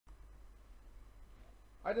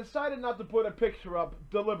I decided not to put a picture up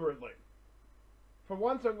deliberately. For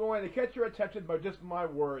once, I'm going to catch your attention by just my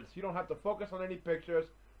words. You don't have to focus on any pictures.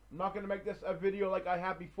 I'm not going to make this a video like I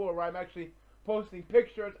have before, where I'm actually posting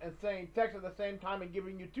pictures and saying text at the same time and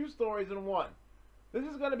giving you two stories in one. This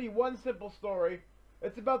is going to be one simple story.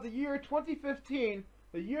 It's about the year 2015,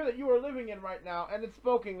 the year that you are living in right now, and it's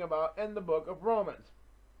spoken about in the book of Romans.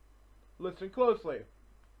 Listen closely.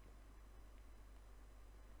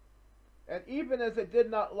 And even as they did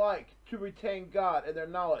not like to retain God in their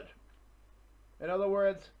knowledge. In other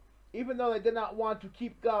words, even though they did not want to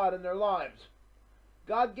keep God in their lives,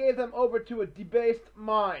 God gave them over to a debased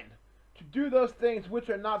mind to do those things which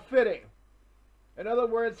are not fitting. In other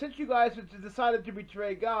words, since you guys have decided to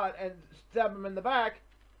betray God and stab him in the back,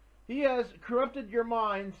 he has corrupted your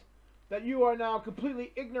minds that you are now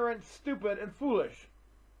completely ignorant, stupid, and foolish.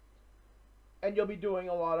 And you'll be doing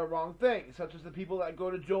a lot of wrong things, such as the people that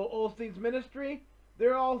go to Joel Osteen's ministry.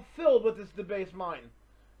 They're all filled with this debased mind.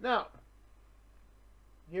 Now,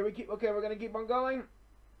 we're going to keep on going.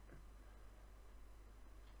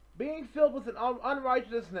 Being filled with an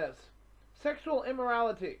unrighteousness, sexual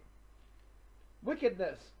immorality,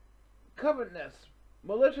 wickedness, covetousness,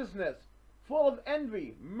 maliciousness, full of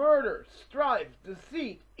envy, murder, strife,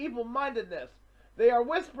 deceit, evil-mindedness. They are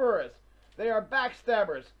whisperers. They are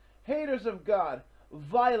backstabbers, haters of God,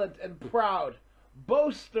 violent and proud,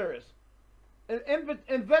 boasters,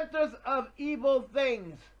 inventors of evil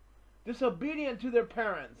things, disobedient to their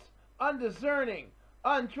parents, undiscerning,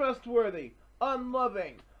 untrustworthy,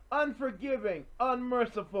 unloving, unforgiving,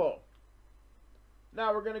 unmerciful.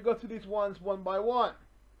 Now we're going to go through these ones one by one,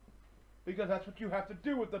 because that's what you have to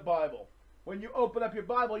do with the Bible. When you open up your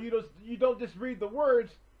Bible, you don't just read the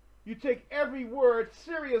words. You take every word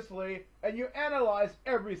seriously, and you analyze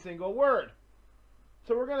every single word.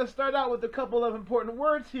 So we're going to start out with a couple of important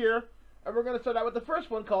words here, and we're going to start out with the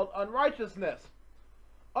first one called unrighteousness.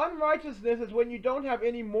 Unrighteousness is when you don't have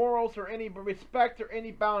any morals or any respect or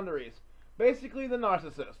any boundaries. Basically the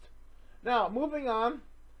narcissist. Now, moving on,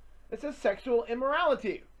 it says sexual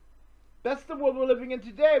immorality. That's the world we're living in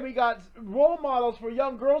today. We got role models for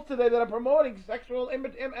young girls today that are promoting sexual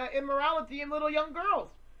immorality in little young girls.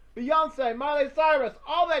 Beyonce, Miley Cyrus,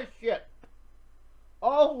 all that shit.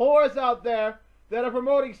 All whores out there that are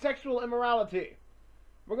promoting sexual immorality.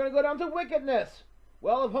 We're going to go down to wickedness.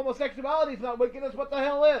 Well, if homosexuality is not wickedness, what the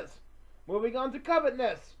hell is? Moving on to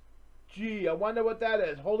covetousness. Gee, I wonder what that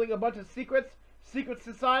is. Holding a bunch of secrets, secret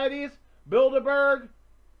societies, Bilderberg.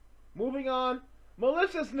 Moving on,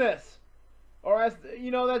 maliciousness. Or as,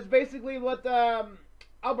 you know, that's basically what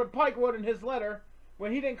Albert Pike wrote in his letter.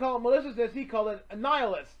 When he didn't call it maliciousness, he called it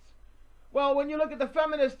nihilists. Well, when you look at the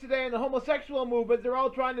feminists today and the homosexual movement, they're all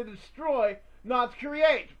trying to destroy, not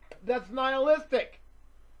create. That's nihilistic.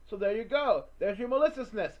 So there you go. There's your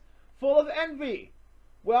maliciousness. Full of envy.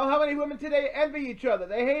 Well, how many women today envy each other?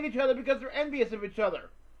 They hate each other because they're envious of each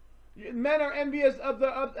other. Men are envious of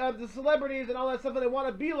the celebrities and all that stuff, and they want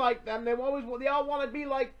to be like them. They all want to be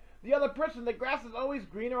like the other person. The grass is always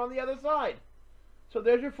greener on the other side. So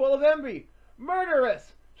there's your full of envy.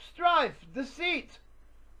 Murderous, strife, deceit.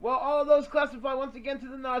 Well, all of those classify once again to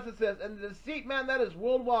the narcissist. And the deceit, man, that is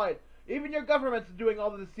worldwide. Even your government's doing all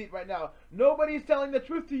the deceit right now. Nobody's telling the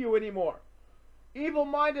truth to you anymore.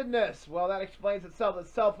 Evil-mindedness. Well, that explains itself. It's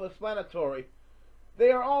self-explanatory. They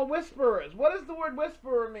are all whisperers. What does the word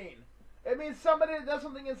whisperer mean? It means somebody that does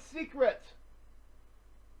something in secret.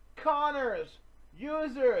 Conners,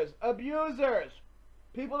 users, abusers.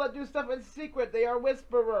 People that do stuff in secret, they are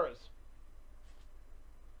whisperers.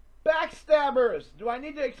 Backstabbers. Do I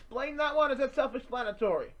need to explain that one? Is that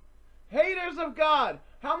self-explanatory? Haters of God.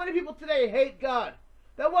 How many people today hate God?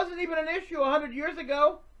 That wasn't even an issue 100 years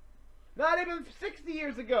ago. Not even 60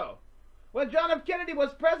 years ago. When John F. Kennedy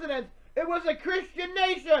was president, it was a Christian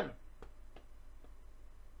nation.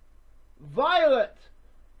 Violent,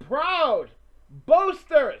 proud,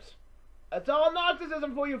 boasters. That's all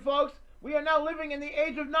narcissism for you folks. We are now living in the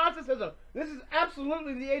age of narcissism. This is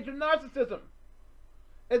absolutely the age of narcissism.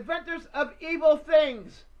 Inventors of evil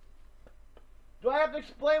things. Do I have to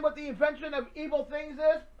explain what the invention of evil things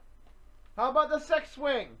is? How about the sex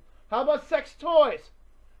swing? How about sex toys?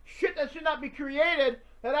 Shit that should not be created,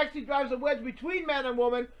 that actually drives a wedge between man and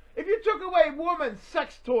woman. If you took away women's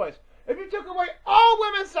sex toys, if you took away all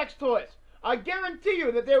women's sex toys, I guarantee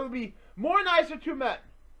you that there would be more nicer to men.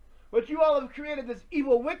 But you all have created this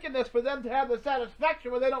evil wickedness for them to have the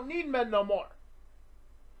satisfaction where they don't need men no more.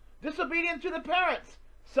 Disobedient to the parents.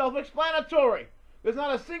 Self-explanatory. There's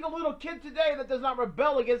not a single little kid today that does not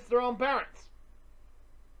rebel against their own parents.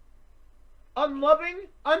 Unloving,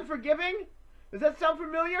 unforgiving, Does that sound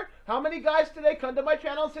familiar? How many guys today come to my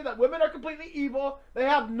channel and say that women are completely evil? They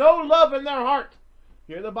have no love in their heart.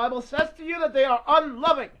 Here the Bible says to you that they are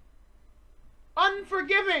unloving,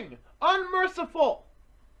 unforgiving, unmerciful.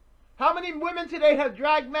 How many women today have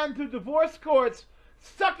dragged men through divorce courts,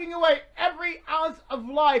 sucking away every ounce of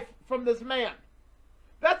life from this man?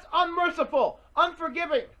 That's unmerciful,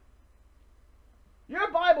 unforgiving. Your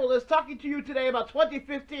Bible is talking to you today about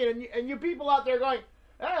 2015, and you people out there going,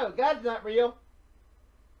 oh, God's not real.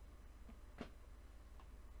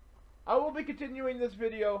 I will be continuing this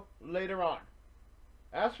video later on.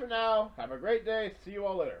 As for now, have a great day. See you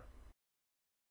all later.